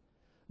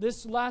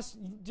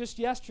 Just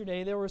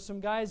yesterday, there were some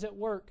guys at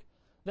work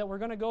that were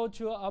going to go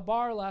to a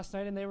bar last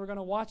night, and they were going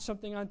to watch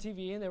something on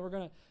TV, and they were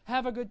going to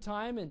have a good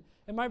time. And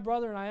my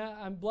brother and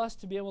I'm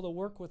blessed to be able to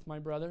work with my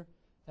brother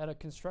at a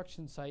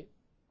construction site.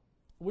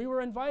 We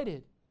were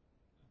invited.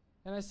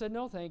 And I said,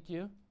 no, thank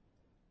you.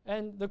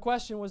 And the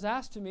question was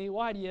asked to me,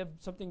 why, do you have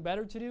something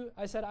better to do?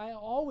 I said, I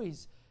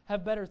always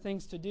have better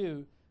things to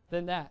do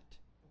than that.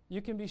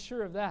 You can be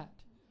sure of that.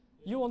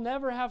 You will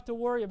never have to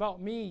worry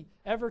about me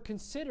ever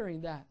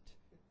considering that.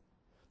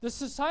 The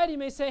society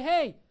may say,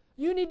 hey,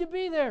 you need to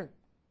be there.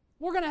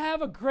 We're going to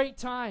have a great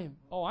time.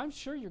 Oh, I'm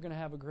sure you're going to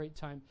have a great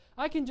time.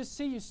 I can just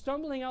see you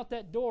stumbling out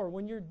that door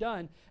when you're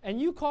done, and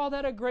you call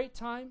that a great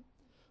time?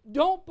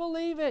 Don't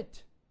believe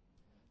it.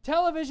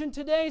 Television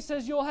today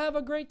says you'll have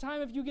a great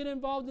time if you get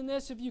involved in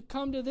this, if you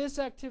come to this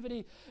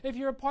activity, if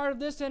you're a part of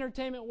this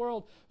entertainment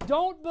world.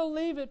 Don't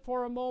believe it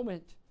for a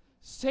moment.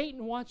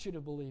 Satan wants you to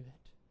believe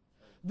it.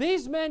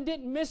 These men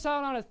didn't miss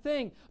out on a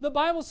thing. The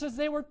Bible says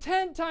they were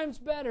 10 times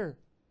better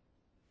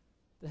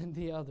than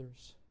the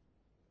others.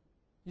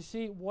 You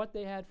see, what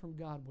they had from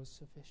God was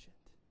sufficient.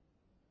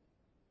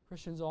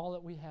 Christians, all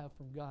that we have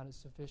from God is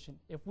sufficient.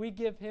 If we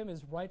give Him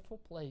His rightful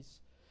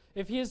place,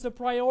 if He is the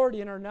priority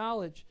in our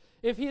knowledge,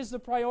 if He is the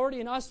priority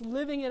in us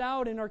living it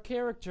out in our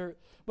character.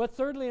 But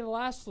thirdly and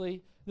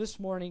lastly, this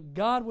morning,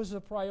 God was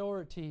the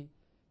priority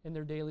in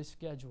their daily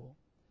schedule.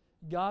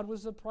 God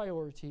was the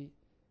priority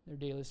in their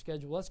daily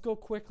schedule. Let's go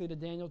quickly to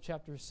Daniel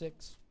chapter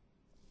 6.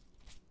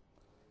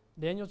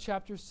 Daniel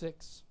chapter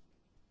 6.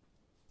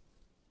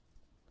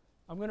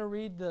 I'm going to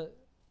read the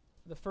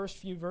first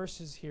few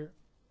verses here.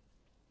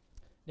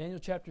 Daniel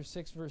chapter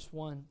 6, verse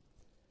 1.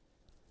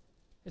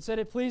 It said,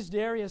 it pleased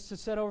Darius to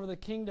set over the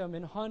kingdom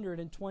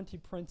 120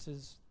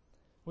 princes,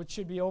 which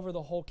should be over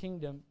the whole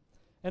kingdom,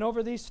 and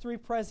over these 3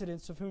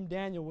 presidents, of whom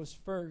Daniel was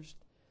first,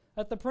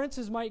 that the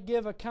princes might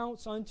give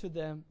accounts unto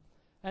them,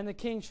 and the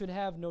king should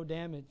have no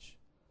damage.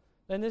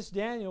 Then this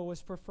Daniel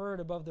was preferred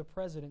above the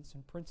presidents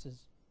and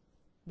princes,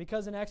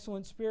 because an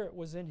excellent spirit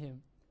was in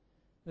him.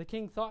 The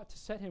king thought to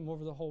set him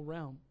over the whole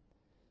realm.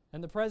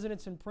 And the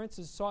presidents and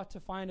princes sought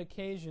to find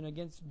occasion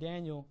against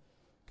Daniel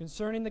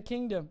concerning the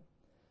kingdom,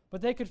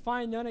 but they could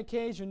find none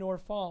occasion nor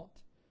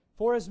fault,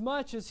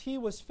 forasmuch as he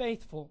was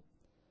faithful,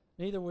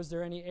 neither was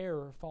there any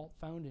error or fault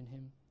found in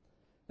him.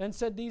 Then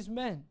said these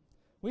men,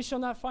 we shall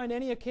not find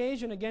any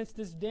occasion against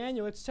this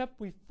Daniel,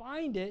 except we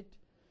find it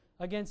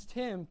against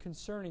him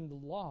concerning the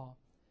law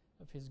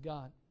of his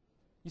God.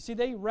 You see,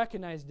 they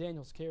recognized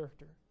Daniel's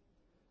character.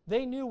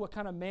 They knew what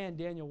kind of man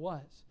Daniel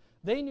was.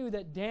 They knew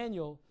that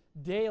Daniel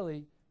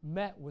daily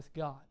met with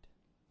God.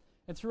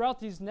 And throughout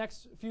these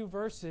next few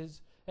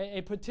verses,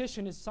 a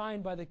petition is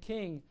signed by the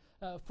king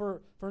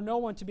for no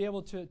one to be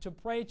able to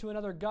pray to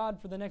another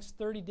God for the next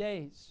 30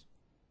 days.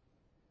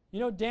 You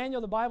know,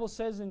 Daniel, the Bible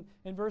says in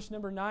verse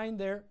number 9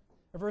 there,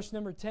 or verse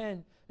number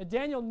 10, that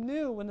Daniel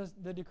knew when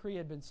the decree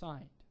had been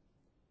signed.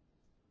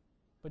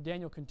 But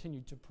Daniel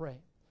continued to pray.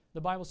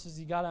 The Bible says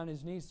he got on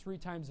his knees 3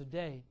 times a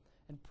day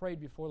and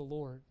prayed before the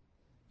Lord,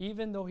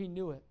 even though he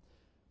knew it.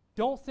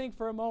 Don't think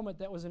for a moment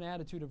that was an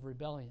attitude of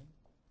rebellion.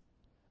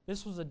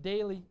 This was a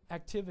daily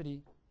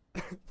activity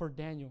for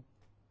Daniel.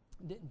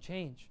 It didn't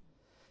change.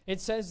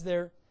 It says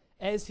there,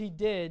 as he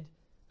did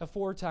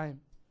aforetime.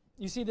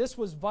 You see, this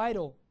was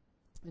vital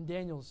in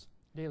Daniel's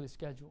daily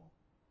schedule.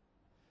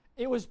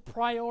 It was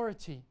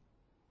priority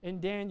in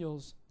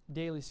Daniel's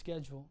daily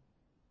schedule.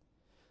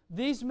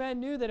 These men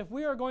knew that if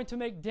we are going to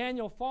make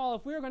Daniel fall,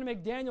 if we are going to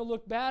make Daniel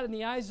look bad in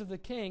the eyes of the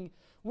king,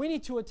 we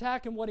need to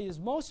attack him what he is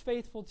most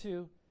faithful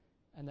to,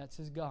 and that's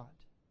his God.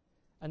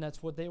 And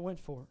that's what they went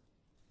for.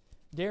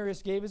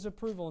 Darius gave his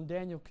approval, and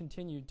Daniel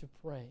continued to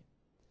pray.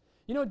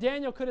 You know,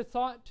 Daniel could have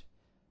thought,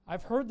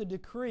 I've heard the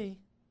decree.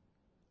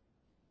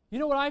 You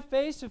know what I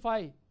face if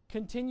I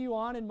continue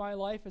on in my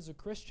life as a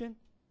Christian?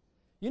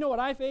 You know what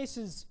I face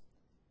is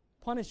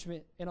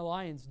punishment in a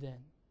lion's den.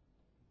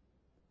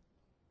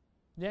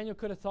 Daniel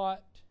could have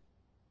thought,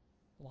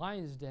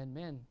 lion's den,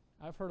 man,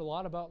 I've heard a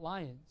lot about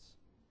lions.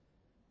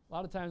 A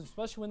lot of times,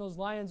 especially when those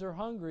lions are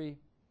hungry,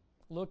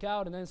 look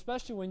out. And then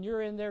especially when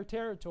you're in their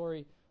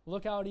territory,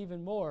 look out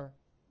even more.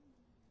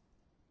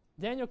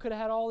 Daniel could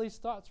have had all these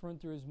thoughts run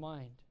through his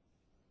mind.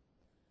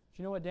 But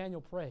you know what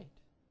Daniel prayed?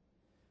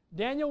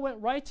 Daniel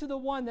went right to the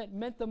one that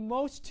meant the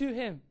most to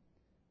him,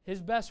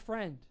 his best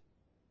friend,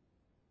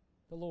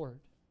 the Lord.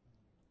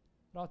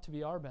 It ought to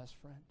be our best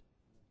friend.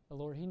 The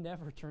Lord, He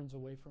never turns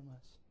away from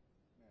us.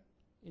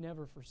 He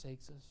never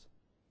forsakes us.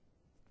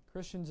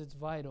 Christians, it's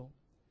vital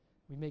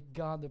we make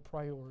God the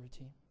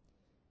priority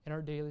in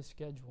our daily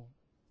schedule.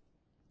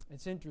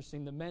 It's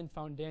interesting, the men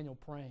found Daniel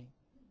praying.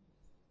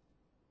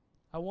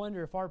 I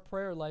wonder if our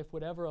prayer life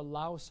would ever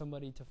allow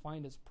somebody to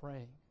find us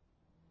praying.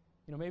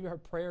 You know, maybe our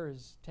prayer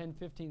is 10,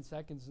 15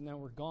 seconds and then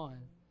we're gone.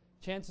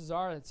 Chances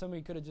are that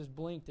somebody could have just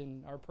blinked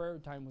and our prayer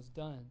time was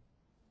done.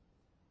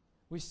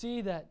 We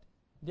see that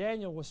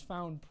Daniel was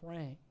found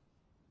praying.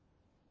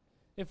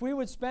 If we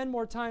would spend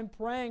more time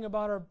praying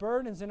about our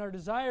burdens and our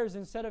desires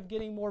instead of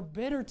getting more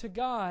bitter to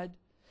God,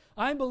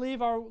 I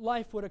believe our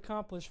life would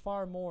accomplish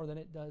far more than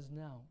it does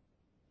now.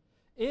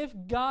 If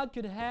God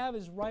could have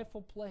His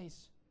rightful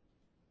place,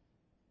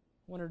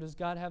 I wonder, does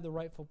God have the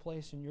rightful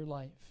place in your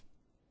life?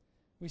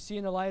 We see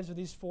in the lives of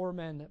these 4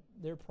 men that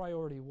their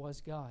priority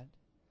was God.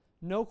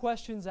 No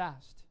questions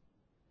asked.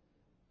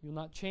 You'll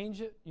not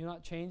change it. You'll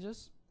not change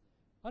us.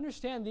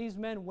 Understand, these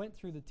men went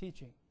through the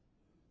teaching.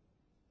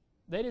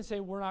 They didn't say,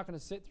 we're not going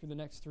to sit through the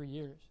next 3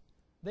 years.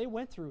 They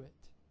went through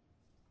it.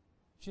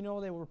 But you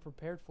know, they were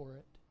prepared for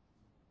it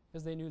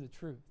because they knew the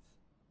truth.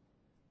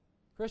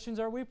 Christians,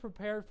 are we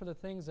prepared for the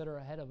things that are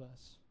ahead of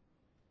us?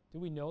 Do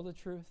we know the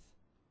truth?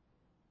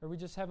 Or we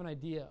just have an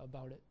idea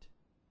about it?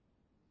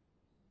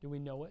 Do we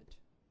know it?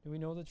 Do we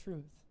know the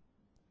truth?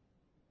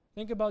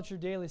 Think about your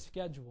daily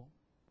schedule.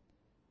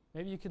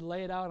 Maybe you could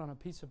lay it out on a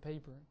piece of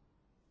paper.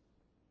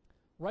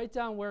 Write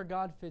down where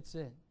God fits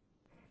in.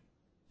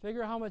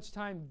 Figure how much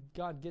time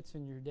God gets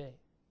in your day.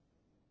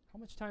 How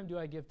much time do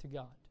I give to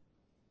God?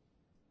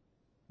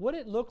 Would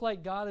it look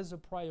like God is a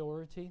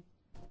priority?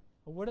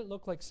 Or would it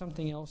look like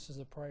something else is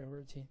a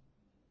priority?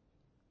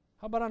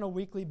 How about on a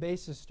weekly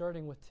basis,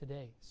 starting with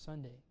today,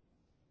 Sunday?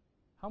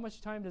 How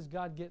much time does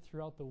God get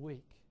throughout the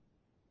week?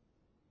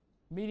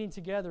 Meeting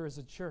together as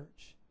a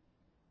church.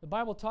 The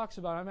Bible talks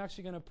about, I'm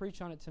actually going to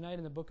preach on it tonight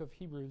in the book of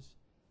Hebrews,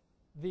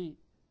 the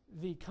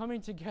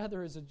coming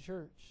together as a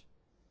church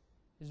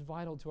is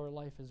vital to our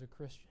life as a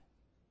Christian.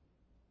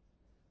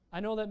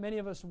 I know that many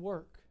of us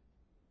work,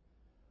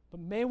 but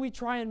may we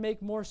try and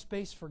make more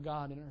space for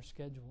God in our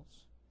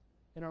schedules,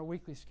 in our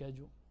weekly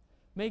schedule.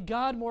 May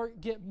God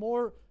get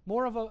more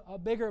of a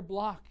bigger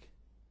block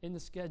in the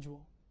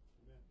schedule.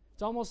 Amen.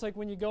 It's almost like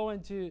when you go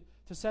into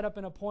to set up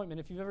an appointment.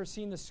 If you've ever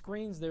seen the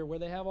screens there where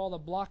they have all the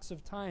blocks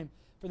of time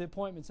for the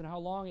appointments and how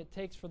long it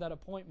takes for that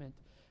appointment.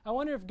 I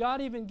wonder if God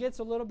even gets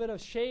a little bit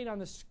of shade on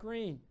the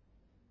screen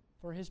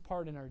for His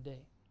part in our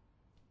day.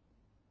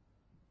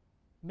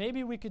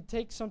 Maybe we could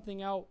take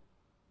something out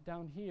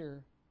down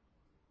here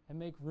and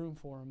make room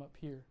for Him up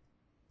here.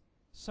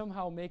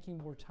 Somehow making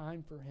more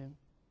time for Him.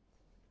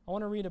 I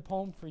want to read a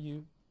poem for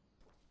you.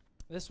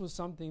 This was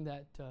something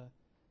that,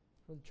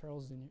 Brother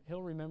Charles,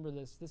 he'll remember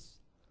this.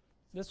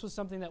 This was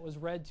something that was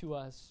read to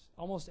us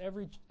almost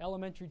every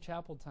elementary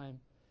chapel time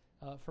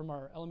from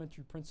our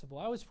elementary principal.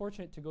 I was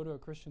fortunate to go to a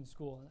Christian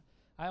school, and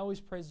I always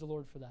praise the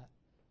Lord for that.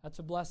 That's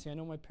a blessing. I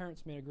know my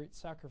parents made a great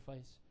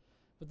sacrifice.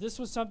 But this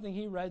was something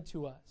he read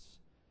to us,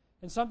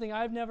 and something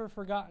I've never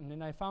forgotten,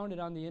 and I found it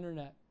on the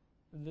internet,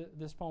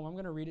 this poem. I'm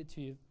going to read it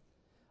to you.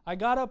 I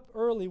got up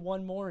early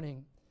one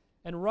morning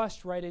and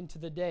rushed right into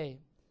the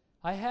day.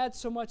 I had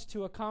so much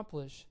to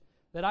accomplish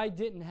that I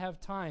didn't have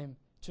time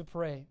to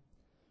pray.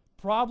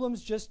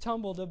 Problems just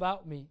tumbled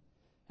about me,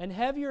 and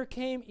heavier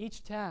came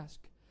each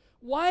task.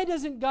 Why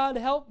doesn't God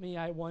help me,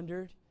 I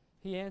wondered.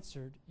 He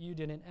answered, you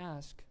didn't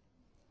ask.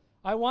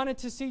 I wanted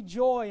to see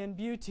joy and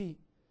beauty,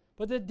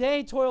 but the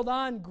day toiled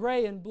on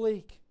gray and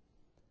bleak.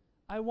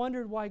 I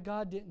wondered why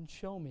God didn't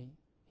show me.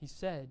 He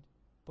said,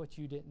 but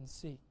you didn't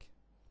seek.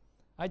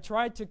 I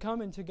tried to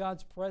come into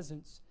God's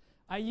presence.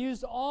 I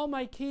used all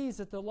my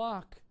keys at the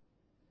lock.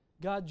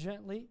 God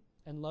gently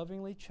and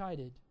lovingly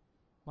chided,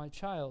 my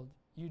child,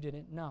 you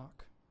didn't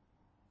knock.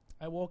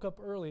 I woke up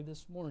early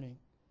this morning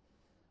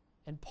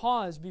and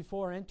paused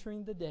before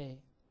entering the day.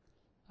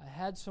 I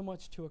had so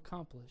much to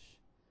accomplish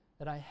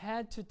that I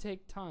had to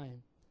take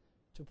time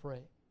to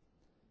pray.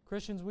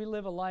 Christians, we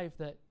live a life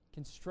that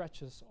can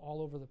stretch us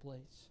all over the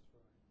place.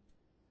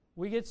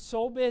 We get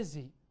so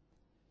busy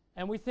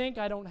and we think,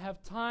 I don't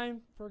have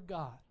time for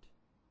God.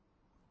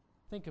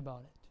 Think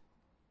about it.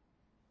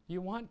 Do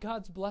you want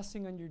God's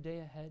blessing on your day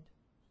ahead?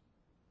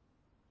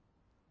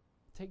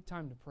 Take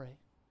time to pray.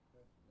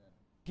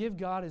 Give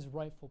God His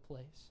rightful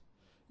place.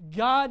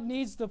 God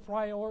needs the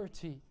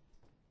priority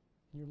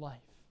in your life.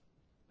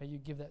 May you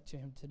give that to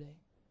Him today.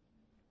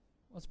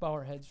 Let's bow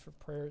our heads for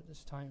prayer at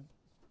this time.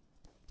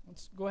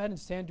 Let's go ahead and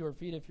stand to our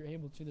feet if you're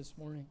able to this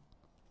morning.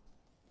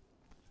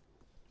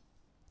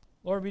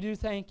 Lord, we do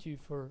thank You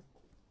for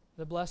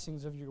the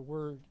blessings of Your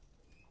Word.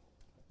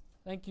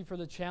 Thank You for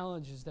the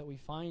challenges that we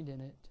find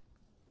in it.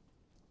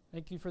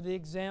 Thank You for the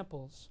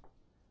examples,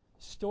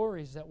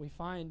 stories that we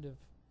find of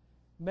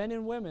men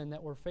and women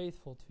that were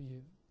faithful to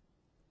You.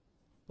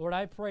 Lord,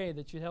 I pray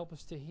that You'd help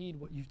us to heed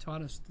what You've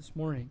taught us this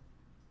morning.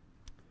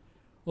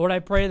 Lord, I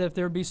pray that if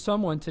there be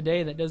someone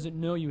today that doesn't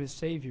know You as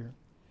Savior,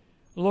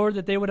 Lord,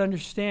 that they would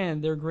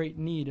understand their great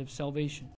need of salvation.